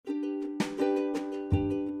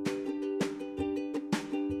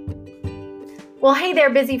Well, hey there,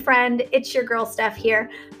 busy friend. It's your girl, Steph here.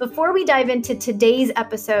 Before we dive into today's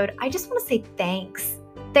episode, I just want to say thanks.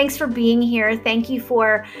 Thanks for being here. Thank you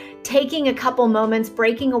for taking a couple moments,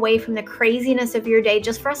 breaking away from the craziness of your day,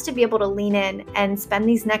 just for us to be able to lean in and spend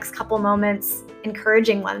these next couple moments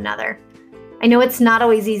encouraging one another. I know it's not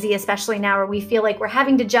always easy, especially now where we feel like we're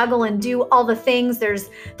having to juggle and do all the things. There's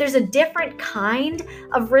a different kind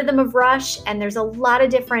of rhythm of rush, and there's a lot of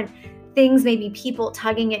different things, maybe people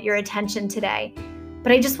tugging at your attention today.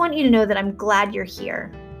 But I just want you to know that I'm glad you're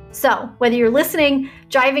here. So whether you're listening,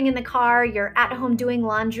 driving in the car, you're at home doing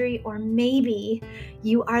laundry, or maybe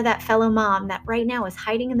you are that fellow mom that right now is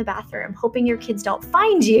hiding in the bathroom, hoping your kids don't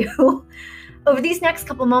find you, over these next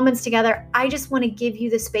couple moments together, I just want to give you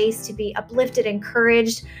the space to be uplifted,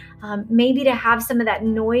 encouraged, maybe to have some of that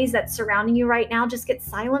noise that's surrounding you right now just get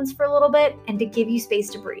silenced for a little bit and to give you space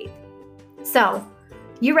to breathe. So,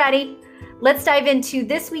 you ready? Let's dive into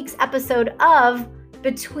this week's episode of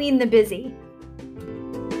Between the Busy.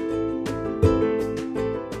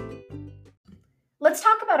 Let's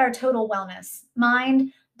talk about our total wellness,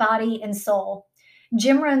 mind, body, and soul.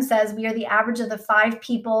 Jim Rohn says we are the average of the 5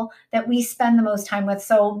 people that we spend the most time with.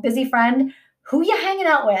 So, busy friend, who you hanging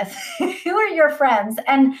out with? Who are your friends?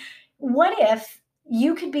 And what if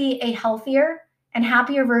you could be a healthier and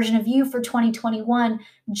happier version of you for 2021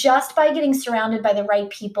 just by getting surrounded by the right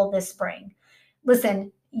people this spring?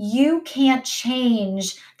 Listen, you can't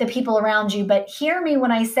change the people around you, but hear me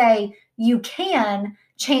when I say you can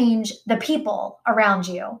change the people around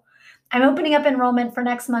you. I'm opening up enrollment for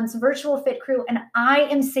next month's virtual Fit Crew, and I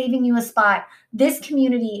am saving you a spot. This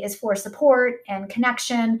community is for support and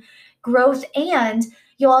connection, growth, and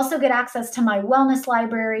you'll also get access to my wellness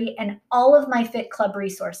library and all of my Fit Club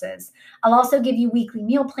resources. I'll also give you weekly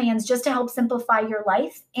meal plans just to help simplify your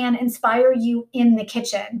life and inspire you in the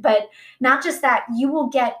kitchen. But not just that, you will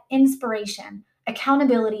get inspiration,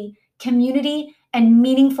 accountability, community, and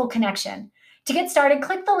meaningful connection. To get started,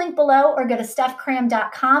 click the link below or go to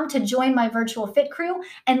stephcram.com to join my virtual Fit Crew,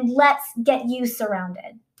 and let's get you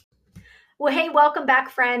surrounded. Well, hey, welcome back,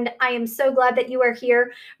 friend. I am so glad that you are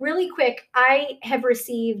here. Really quick, I have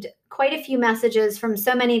received quite a few messages from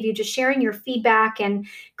so many of you just sharing your feedback and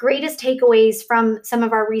greatest takeaways from some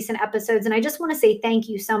of our recent episodes. And I just want to say thank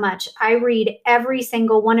you so much. I read every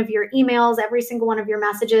single one of your emails, every single one of your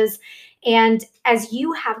messages. And as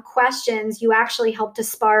you have questions, you actually help to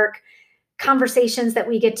spark conversations that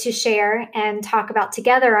we get to share and talk about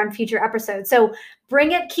together on future episodes. So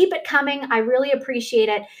bring it, keep it coming. I really appreciate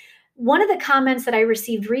it. One of the comments that I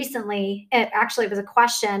received recently, it was a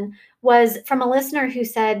question, was from a listener who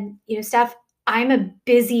said, Steph, I'm a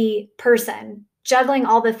busy person, juggling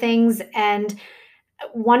all the things and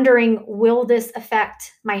wondering, will this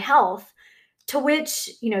affect my health? To which,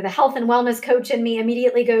 the health and wellness coach in me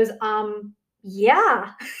immediately goes,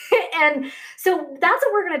 yeah. And so that's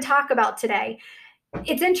what we're going to talk about today.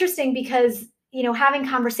 It's interesting because, having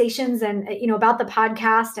conversations and, about the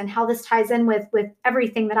podcast and how this ties in with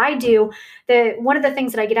everything that I do, one of the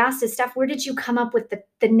things that I get asked is, Steph, where did you come up with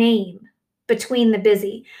the name Between the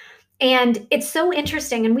Busy? And it's so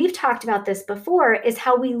interesting, and we've talked about this before, is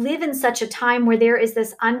how we live in such a time where there is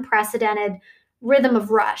this unprecedented rhythm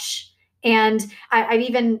of rush. And I've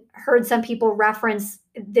even heard some people reference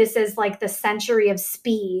this as like the century of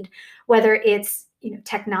speed, whether it's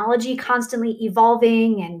technology constantly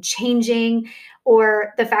evolving and changing,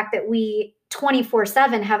 or the fact that we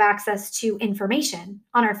 24/7 have access to information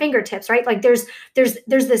on our fingertips, right? Like there's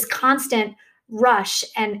this constant rush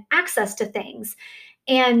and access to things.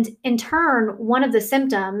 And in turn, one of the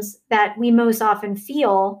symptoms that we most often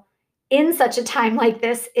feel in such a time like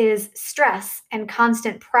this is stress and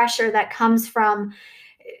constant pressure that comes from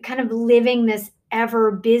kind of living this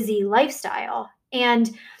ever busy lifestyle.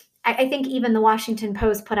 And I think even the Washington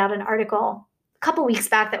Post put out an article a couple weeks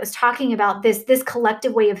back that was talking about this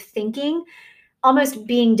collective way of thinking, almost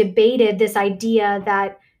being debated, this idea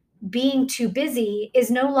that being too busy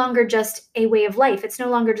is no longer just a way of life. It's no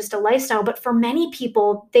longer just a lifestyle, but for many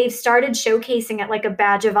people, they've started showcasing it like a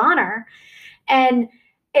badge of honor. And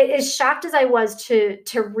as shocked as I was to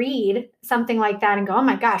read something like that and go, oh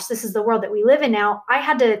my gosh, this is the world that we live in now, I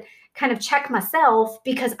had to kind of check myself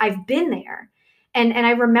because I've been there. And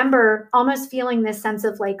I remember almost feeling this sense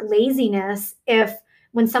of like laziness if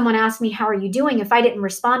when someone asked me, how are you doing? If I didn't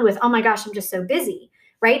respond with, oh my gosh, I'm just so busy,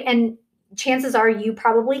 right? And chances are you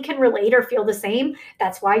probably can relate or feel the same.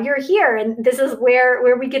 That's why you're here. And this is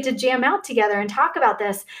where we get to jam out together and talk about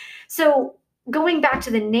this. So going back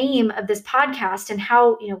to the name of this podcast and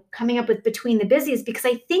how, coming up with Between the Busy is because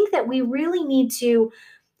I think that we really need to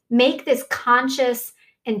make this conscious,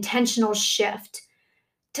 intentional shift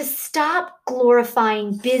to stop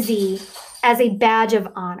glorifying busy as a badge of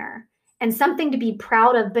honor and something to be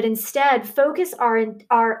proud of, but instead focus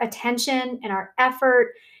our attention and our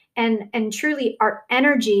effort and truly our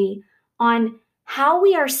energy on how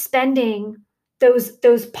we are spending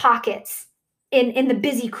those pockets in the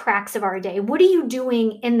busy cracks of our day. What are you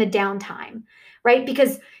doing in the downtime? Right?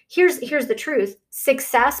 Because here's the truth.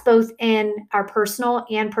 Success both in our personal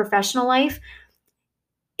and professional life,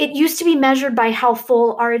 it used to be measured by how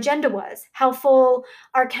full our agenda was, how full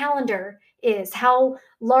our calendar is, how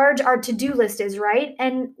large our to-do list is, right?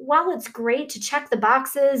 And while it's great to check the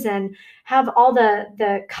boxes and have all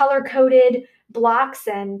the color-coded blocks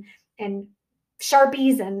and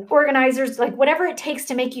Sharpies and organizers, like whatever it takes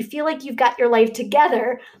to make you feel like you've got your life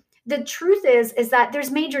together, the truth is that there's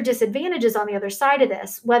major disadvantages on the other side of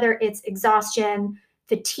this, whether it's exhaustion,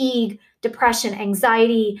 fatigue, depression,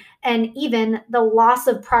 anxiety, and even the loss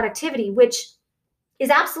of productivity, which is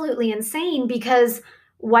absolutely insane because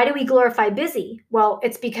why do we glorify busy? Well,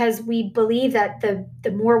 it's because we believe that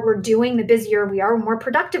the more we're doing, the busier we are, the more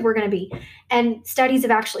productive we're going to be. And studies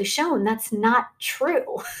have actually shown that's not true.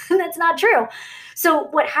 That's not true. So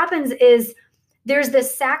what happens is there's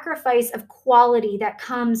this sacrifice of quality that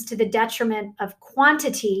comes to the detriment of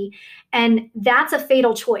quantity. And that's a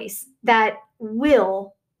fatal choice that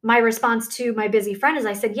will, my response to my busy friend is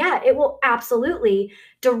I said, yeah, it will absolutely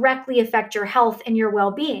directly affect your health and your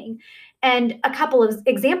well-being. And a couple of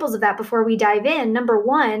examples of that before we dive in. Number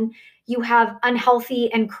one, you have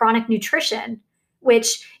unhealthy and chronic nutrition,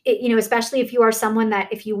 which, especially if you are someone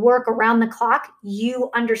that if you work around the clock,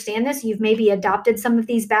 you understand this, you've maybe adopted some of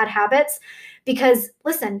these bad habits. Because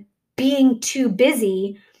listen, being too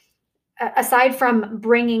busy, aside from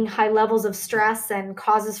bringing high levels of stress and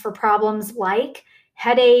causes for problems like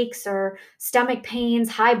headaches or stomach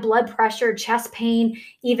pains, high blood pressure, chest pain,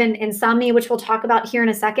 even insomnia, which we'll talk about here in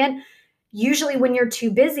a second. Usually when you're too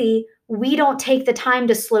busy, we don't take the time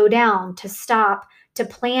to slow down, to stop, to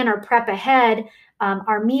plan or prep ahead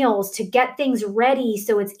our meals, to get things ready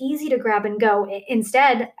so it's easy to grab and go.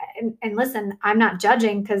 Instead, and listen, I'm not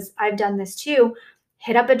judging because I've done this too,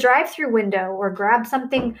 hit up a drive-through window or grab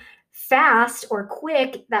something fast or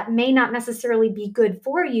quick that may not necessarily be good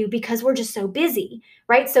for you because we're just so busy,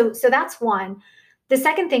 right? So that's one. The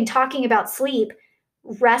second thing, talking about sleep,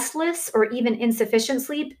 restless or even insufficient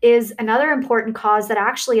sleep is another important cause that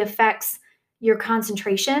actually affects your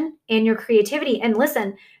concentration and your creativity. And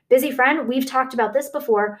listen, busy friend, we've talked about this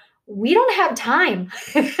before. We don't have time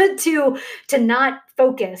to not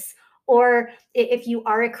focus. Or if you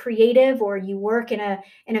are a creative or you work in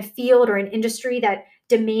a field or an industry that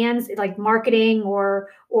demands like marketing or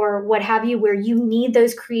what have you, where you need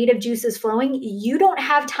those creative juices flowing, you don't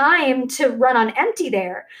have time to run on empty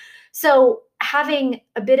there. So having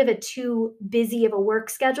a bit of a too busy of a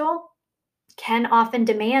work schedule can often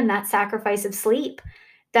demand that sacrifice of sleep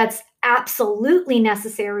that's absolutely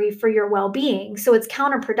necessary for your well-being. So it's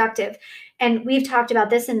counterproductive. And we've talked about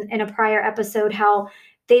this in a prior episode, how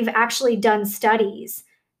they've actually done studies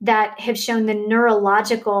that have shown the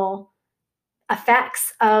neurological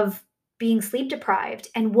effects of being sleep deprived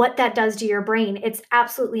and what that does to your brain. It's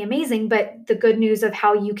absolutely amazing. But the good news of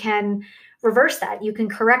how you can reverse that, you can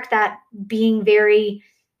correct that being very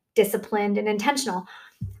disciplined and intentional.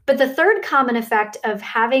 But the third common effect of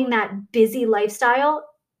having that busy lifestyle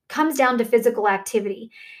comes down to physical activity.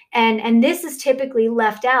 And this is typically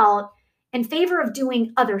left out in favor of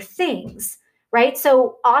doing other things, right?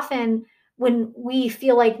 So often when we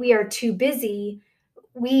feel like we are too busy,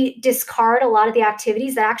 we discard a lot of the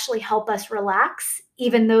activities that actually help us relax,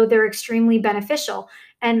 even though they're extremely beneficial.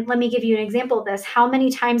 And let me give you an example of this. How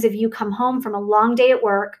many times have you come home from a long day at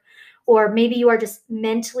work, or maybe you are just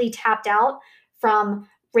mentally tapped out from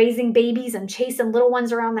raising babies and chasing little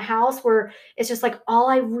ones around the house, where it's just like, all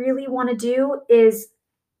I really want to do is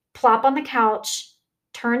plop on the couch,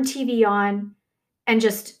 turn TV on, and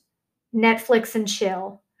just Netflix and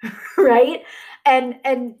chill, right?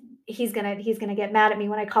 And he's gonna get mad at me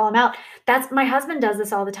when I call him out. That's my husband does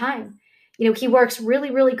this all the time. He works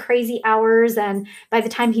really, really crazy hours, and by the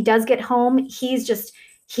time he does get home, he's just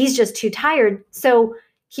too tired. So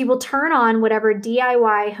he will turn on whatever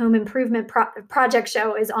DIY home improvement project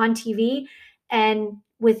show is on TV, and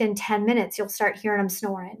within 10 minutes, you'll start hearing him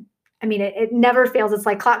snoring. I mean, it never fails. It's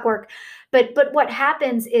like clockwork. But what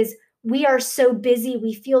happens is we are so busy,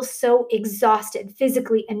 we feel so exhausted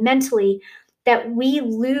physically and mentally that we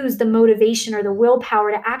lose the motivation or the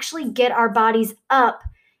willpower to actually get our bodies up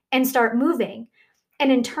and start moving.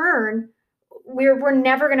 And in turn, we're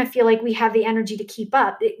never going to feel like we have the energy to keep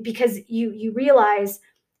up, because you realize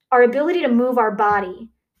our ability to move our body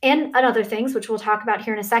and other things, which we'll talk about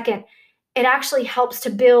here in a second, it actually helps to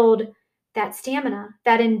build that stamina,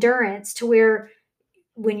 that endurance, to where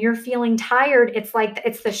when you're feeling tired, it's like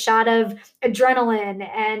it's the shot of adrenaline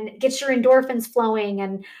and gets your endorphins flowing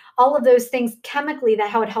and all of those things chemically, that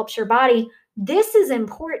how it helps your body. This is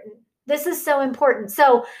important. This is so important.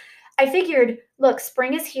 So I figured, look,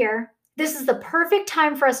 spring is here. This is the perfect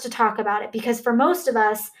time for us to talk about it, because for most of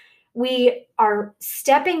us, we are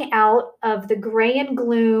stepping out of the gray and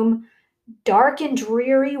gloom, dark and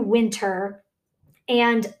dreary winter.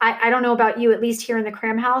 And I don't know about you, at least here in the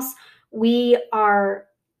Cram House, we are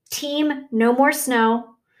team no more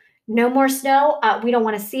snow. No more snow. We don't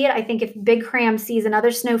want to see it. I think if Big Cram sees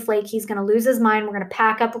another snowflake, he's going to lose his mind. We're going to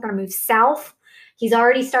pack up. We're going to move south. He's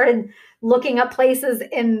already started looking up places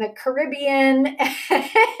in the Caribbean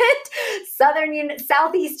and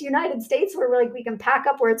Southeast United States where we're like, we can pack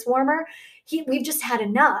up where it's warmer. We've just had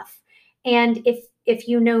enough. And if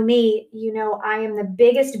you know me, you know I am the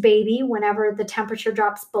biggest baby whenever the temperature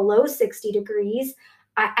drops below 60 degrees.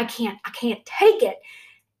 I can't take it.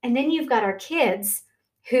 And then you've got our kids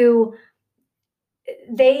who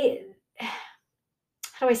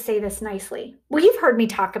how do I say this nicely? Well, you've heard me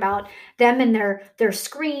talk about them and their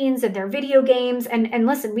screens and their video games. And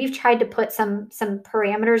listen, we've tried to put some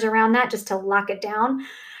parameters around that just to lock it down.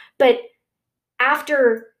 But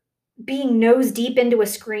after being nose deep into a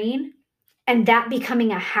screen and that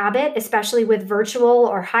becoming a habit, especially with virtual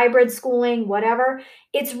or hybrid schooling, whatever,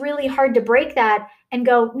 it's really hard to break that and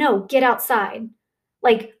go, no, get outside.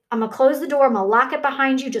 Like, I'm going to close the door. I'm going to lock it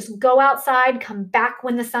behind you. Just go outside, come back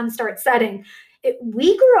when the sun starts setting.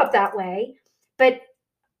 We grew up that way, but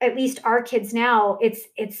at least our kids now, it's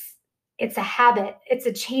a habit. It's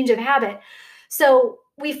a change of habit. So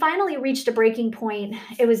we finally reached a breaking point.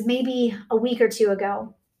 It was maybe a week or two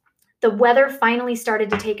ago. The weather finally started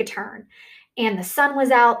to take a turn and the sun was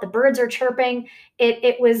out. The birds are chirping.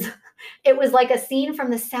 It was like a scene from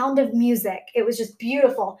The Sound of Music. It was just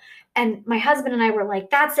beautiful. And my husband and I were like,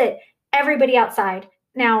 that's it. Everybody outside.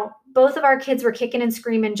 Now, both of our kids were kicking and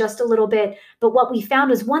screaming just a little bit. But what we found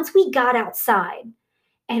was once we got outside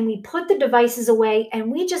and we put the devices away and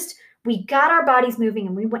we got our bodies moving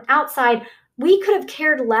and we went outside, we could have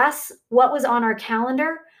cared less what was on our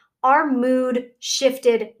calendar. Our mood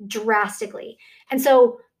shifted drastically. And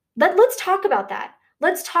so let's talk about that.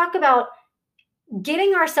 Let's talk about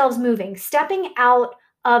getting ourselves moving, stepping out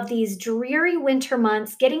of these dreary winter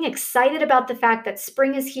months, getting excited about the fact that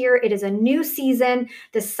spring is here. It is a new season.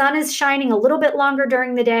 The sun is shining a little bit longer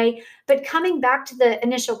during the day. But coming back to the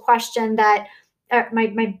initial question that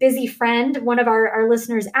my busy friend, one of our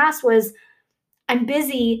listeners asked was, I'm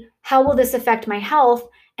busy. How will this affect my health?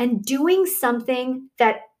 And doing something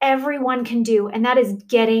that everyone can do, and that is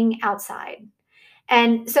getting outside.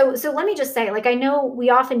 And so let me just say, like, I know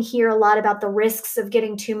we often hear a lot about the risks of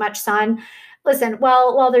getting too much sun. Listen,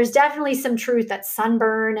 well, there's definitely some truth that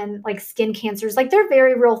sunburn and like skin cancers, like they're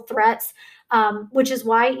very real threats, which is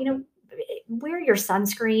why, wear your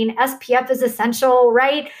sunscreen. SPF is essential,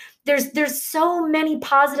 right? There's so many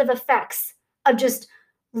positive effects of just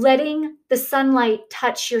letting the sunlight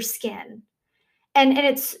touch your skin. And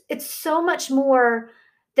it's so much more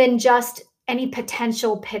than just any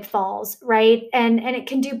potential pitfalls, right? And it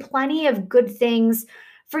can do plenty of good things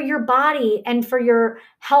for your body and for your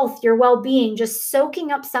health, your well-being. Just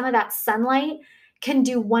soaking up some of that sunlight can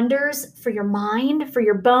do wonders for your mind, for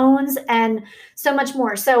your bones, and so much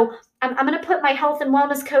more. So I'm going to put my health and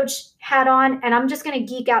wellness coach hat on, and I'm just going to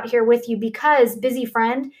geek out here with you because, busy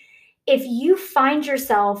friend, if you find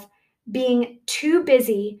yourself being too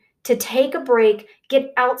busy to take a break,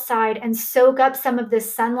 get outside and soak up some of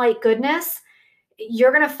this sunlight goodness,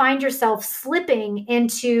 you're going to find yourself slipping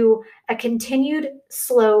into a continued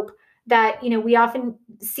slope that, we often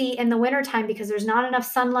see in the wintertime because there's not enough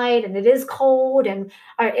sunlight and it is cold and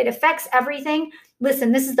it affects everything.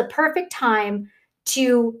 Listen, this is the perfect time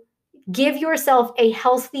to give yourself a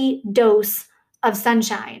healthy dose of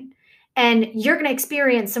sunshine. And you're going to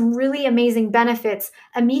experience some really amazing benefits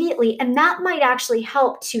immediately. And that might actually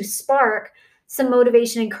help to spark some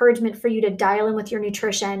motivation, encouragement for you to dial in with your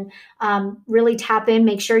nutrition, really tap in,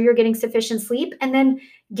 make sure you're getting sufficient sleep, and then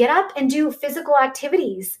get up and do physical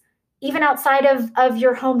activities, even outside of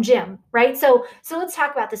your home gym, right? So let's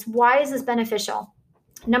talk about this. Why is this beneficial?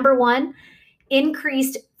 Number one,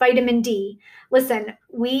 increased vitamin D. Listen,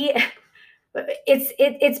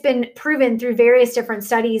 it's been proven through various different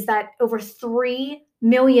studies that over 3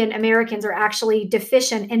 million Americans are actually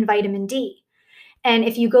deficient in vitamin D. And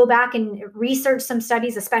if you go back and research some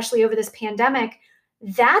studies, especially over this pandemic,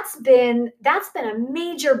 that's been a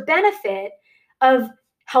major benefit of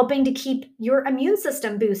helping to keep your immune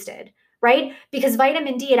system boosted, right? Because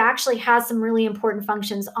vitamin D, it actually has some really important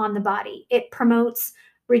functions on the body. It promotes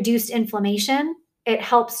reduced inflammation. It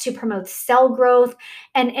helps to promote cell growth.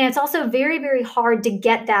 And it's also very, very hard to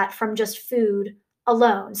get that from just food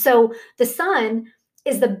alone. So the sun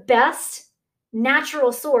is the best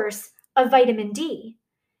natural source of vitamin D,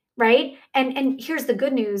 right? And here's the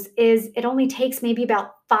good news is it only takes maybe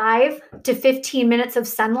about 5 to 15 minutes of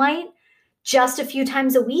sunlight just a few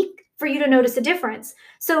times a week for you to notice a difference.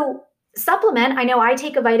 So supplement, I know I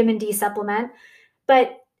take a vitamin D supplement,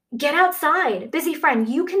 but get outside. Busy friend,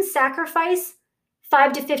 you can sacrifice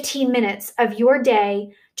 5 to 15 minutes of your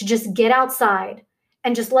day to just get outside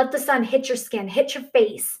and just let the sun hit your skin, hit your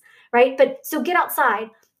face, right? But so get outside,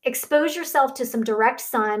 expose yourself to some direct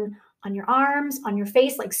sun on your arms, on your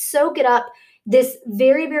face, like soak it up, this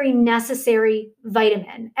very, very necessary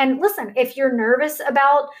vitamin. And listen, if you're nervous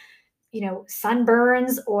about,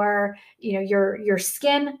 sunburns or, your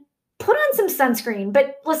skin, put on some sunscreen.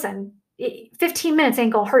 But listen, 15 minutes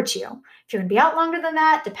ain't gonna hurt you. If you're gonna be out longer than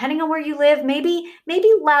that, depending on where you live, maybe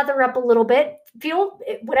lather up a little bit, feel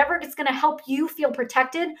whatever it's gonna help you feel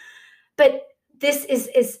protected. But this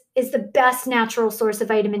is the best natural source of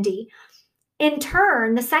vitamin D. In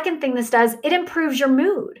turn, the second thing this does, it improves your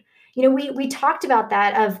mood. We talked about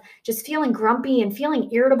that of just feeling grumpy and feeling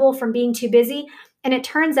irritable from being too busy. And it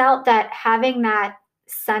turns out that having that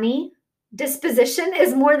sunny disposition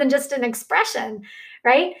is more than just an expression,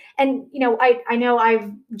 right? And, I know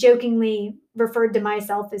I've jokingly referred to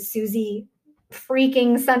myself as Susie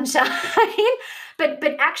freaking sunshine,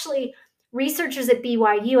 but actually researchers at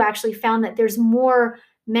BYU actually found that there's more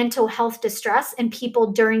mental health distress in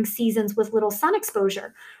people during seasons with little sun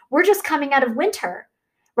exposure. We're just coming out of winter,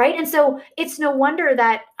 right? And so it's no wonder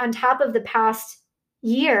that on top of the past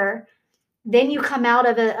year, then you come out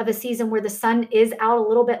of a season where the sun is out a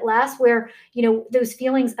little bit less, where, those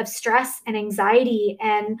feelings of stress and anxiety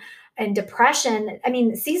and depression, I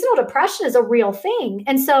mean, seasonal depression is a real thing.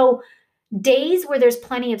 And so days where there's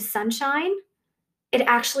plenty of sunshine, it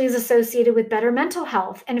actually is associated with better mental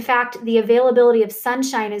health. In fact, the availability of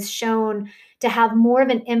sunshine is shown to have more of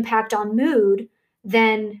an impact on mood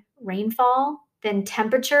than rainfall, than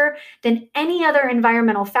temperature, than any other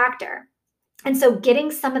environmental factor. And so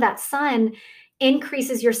getting some of that sun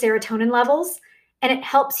increases your serotonin levels, and it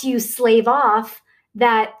helps you slave off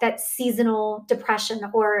that seasonal depression,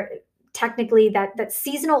 or technically that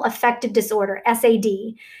seasonal affective disorder,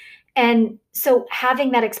 SAD. And so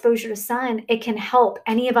having that exposure to sun, it can help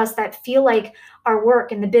any of us that feel like our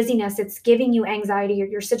work and the busyness, it's giving you anxiety or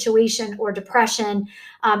your situation or depression,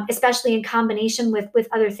 especially in combination with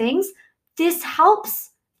other things. This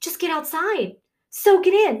helps. Just get outside, soak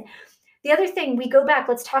it in. The other thing, we go back,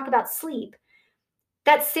 let's talk about sleep.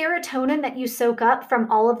 That serotonin that you soak up from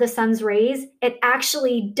all of the sun's rays, it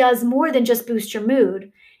actually does more than just boost your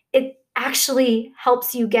mood. It actually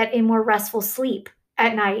helps you get a more restful sleep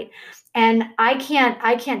at night. And I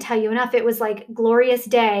can't tell you enough. It was like glorious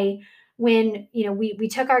day when, we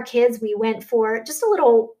took our kids, we went for just a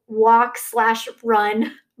little walk /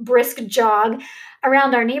 run, brisk jog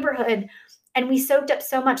around our neighborhood. And we soaked up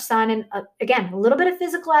so much sun. And again, a little bit of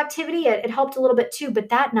physical activity, it helped a little bit too. But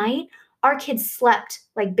that night, our kids slept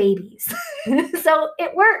like babies. So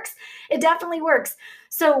it works. It definitely works.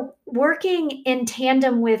 So working in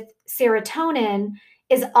tandem with serotonin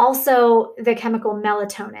is also the chemical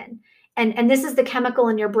melatonin. And this is the chemical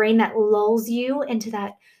in your brain that lulls you into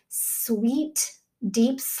that sweet,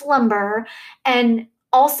 deep slumber, and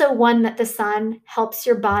also one that the sun helps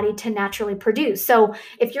your body to naturally produce. So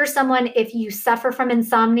if you suffer from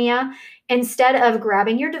insomnia, instead of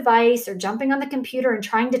grabbing your device or jumping on the computer and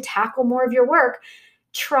trying to tackle more of your work,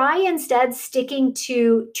 try instead sticking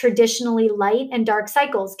to traditionally light and dark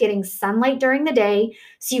cycles, getting sunlight during the day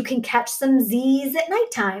so you can catch some Z's at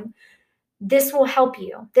nighttime. This will help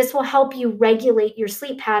you. This will help you regulate your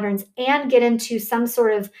sleep patterns and get into some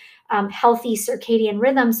sort of healthy circadian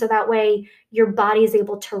rhythm, so that way your body is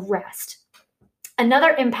able to rest.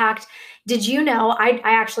 Another impact, did you know, I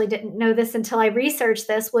actually didn't know this until I researched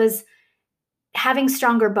this, was having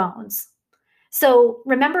stronger bones. So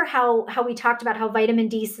remember how we talked about how vitamin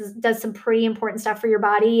D does some pretty important stuff for your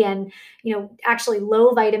body, and actually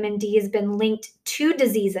low vitamin D has been linked to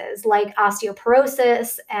diseases like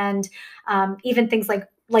osteoporosis and even things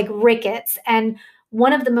like rickets. And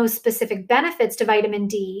one of the most specific benefits to vitamin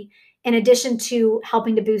D, in addition to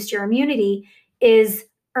helping to boost your immunity, is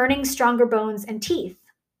earning stronger bones and teeth.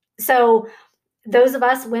 So those of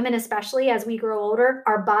us, women especially, as we grow older,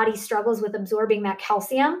 our body struggles with absorbing that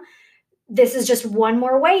calcium. This is just one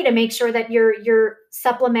more way to make sure that you're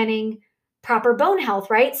supplementing proper bone health,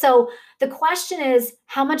 right? So the question is,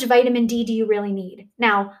 how much vitamin D do you really need?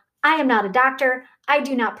 Now, I am not a doctor. I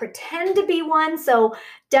do not pretend to be one. So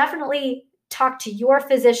definitely talk to your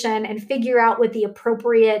physician and figure out what the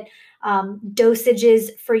appropriate dosage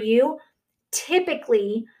is for you.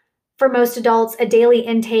 Typically, for most adults, a daily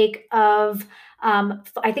intake of,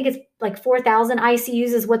 I think it's like 4,000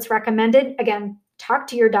 ICUs is what's recommended. Again, talk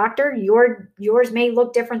to your doctor. Yours may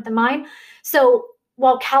look different than mine. So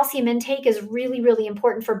while calcium intake is really, really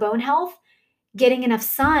important for bone health, getting enough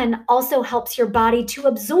sun also helps your body to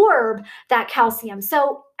absorb that calcium.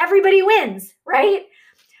 So everybody wins, right?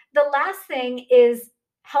 The last thing is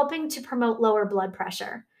helping to promote lower blood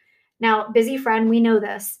pressure. Now, busy friend, we know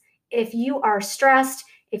this. If you are stressed,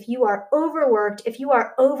 if you are overworked, if you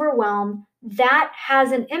are overwhelmed, that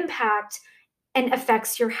has an impact and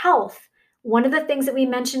affects your health. One of the things that we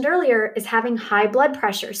mentioned earlier is having high blood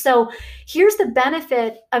pressure. So here's the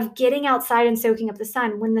benefit of getting outside and soaking up the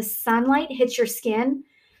sun. When the sunlight hits your skin,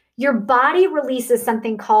 your body releases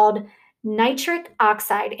something called nitric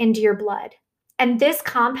oxide into your blood. And this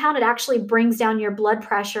compound, it actually brings down your blood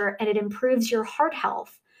pressure and it improves your heart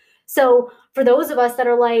health. So for those of us that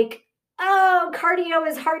are like, oh, cardio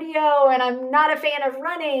is cardio and I'm not a fan of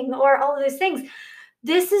running or all of those things,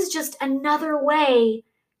 this is just another way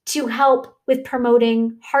to help with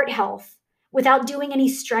promoting heart health without doing any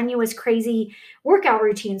strenuous, crazy workout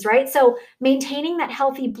routines, right? So maintaining that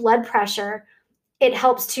healthy blood pressure, it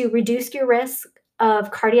helps to reduce your risk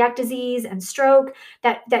of cardiac disease and stroke.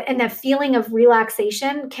 That feeling of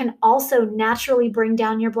relaxation can also naturally bring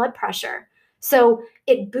down your blood pressure. So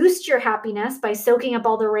it boosts your happiness by soaking up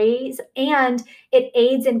all the rays, and it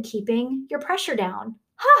aids in keeping your pressure down.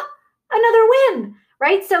 Another win,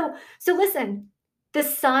 right? So listen, the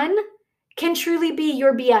sun can truly be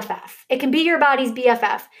your BFF. It can be your body's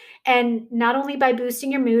BFF. And not only by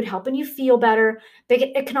boosting your mood, helping you feel better, but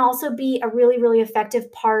it can also be a really, really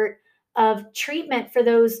effective part of treatment for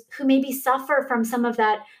those who maybe suffer from some of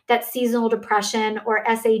that seasonal depression or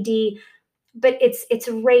SAD. But it's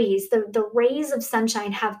rays. The rays of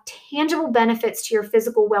sunshine have tangible benefits to your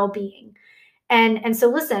physical well-being. And so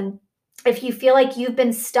listen, if you feel like you've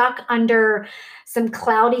been stuck under some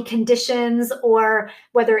cloudy conditions, or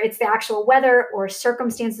whether it's the actual weather or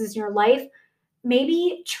circumstances in your life,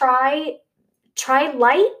 maybe try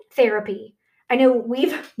light therapy. I know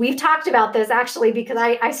we've talked about this actually, because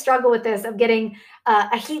I struggle with this of getting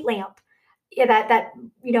a heat lamp. Yeah, that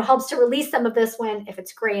helps to release some of this when, if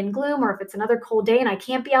it's gray and gloom or if it's another cold day and I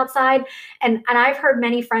can't be outside. And I've heard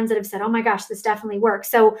many friends that have said, oh my gosh, this definitely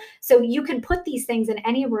works. So you can put these things in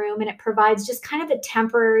any room and it provides just kind of a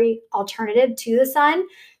temporary alternative to the sun.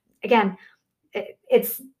 Again,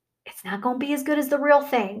 it's not going to be as good as the real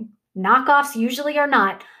thing. Knockoffs usually are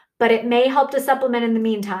not, but it may help to supplement in the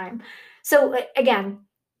meantime. So again,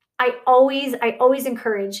 I always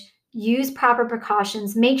encourage, use proper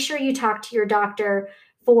precautions. Make sure you talk to your doctor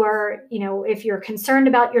for, if you're concerned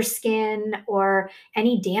about your skin or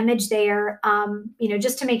any damage there,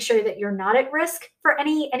 just to make sure that you're not at risk for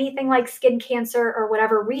anything like skin cancer or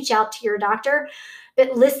whatever. Reach out to your doctor.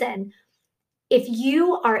 But listen, if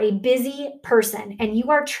you are a busy person and you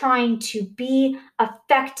are trying to be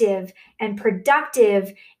effective and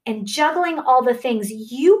productive and juggling all the things,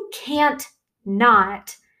 you can't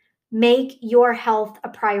not make your health a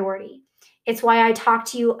priority. It's why I talk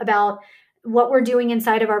to you about what we're doing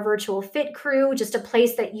inside of our virtual fit crew, just a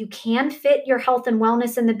place that you can fit your health and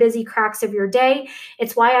wellness in the busy cracks of your day.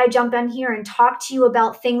 It's why I jump in here and talk to you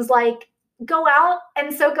about things like go out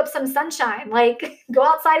and soak up some sunshine, like go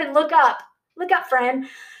outside and look up, friend.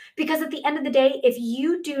 Because at the end of the day, if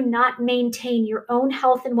you do not maintain your own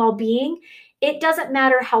health and well-being, it doesn't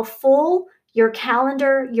matter how full your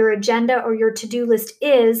calendar, your agenda, or your to-do list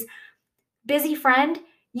is, busy friend,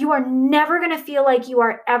 you are never going to feel like you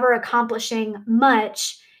are ever accomplishing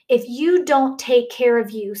much if you don't take care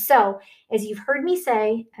of you. So, as you've heard me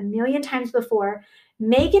say a million times before,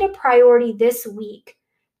 make it a priority this week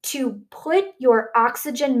to put your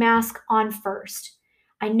oxygen mask on first.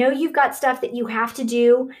 I know you've got stuff that you have to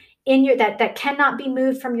do in your that cannot be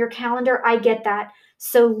moved from your calendar. I get that.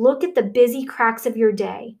 So look at the busy cracks of your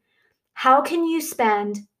day. How can you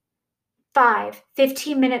spend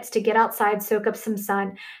 15 minutes to get outside, soak up some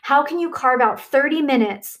sun? How can you carve out 30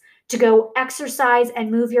 minutes to go exercise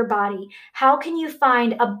and move your body? How can you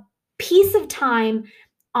find a piece of time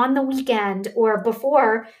on the weekend or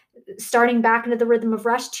before starting back into the rhythm of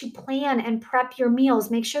rush to plan and prep your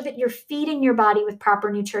meals? Make sure that you're feeding your body with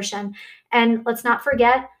proper nutrition. And let's not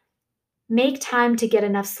forget, make time to get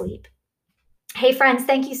enough sleep. Hey friends,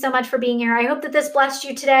 thank you so much for being here. I hope that this blessed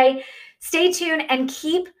you today. Stay tuned and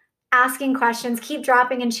keep asking questions. Keep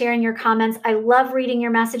dropping and sharing your comments. I love reading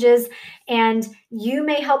your messages, and you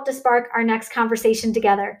may help to spark our next conversation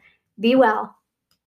together. Be well.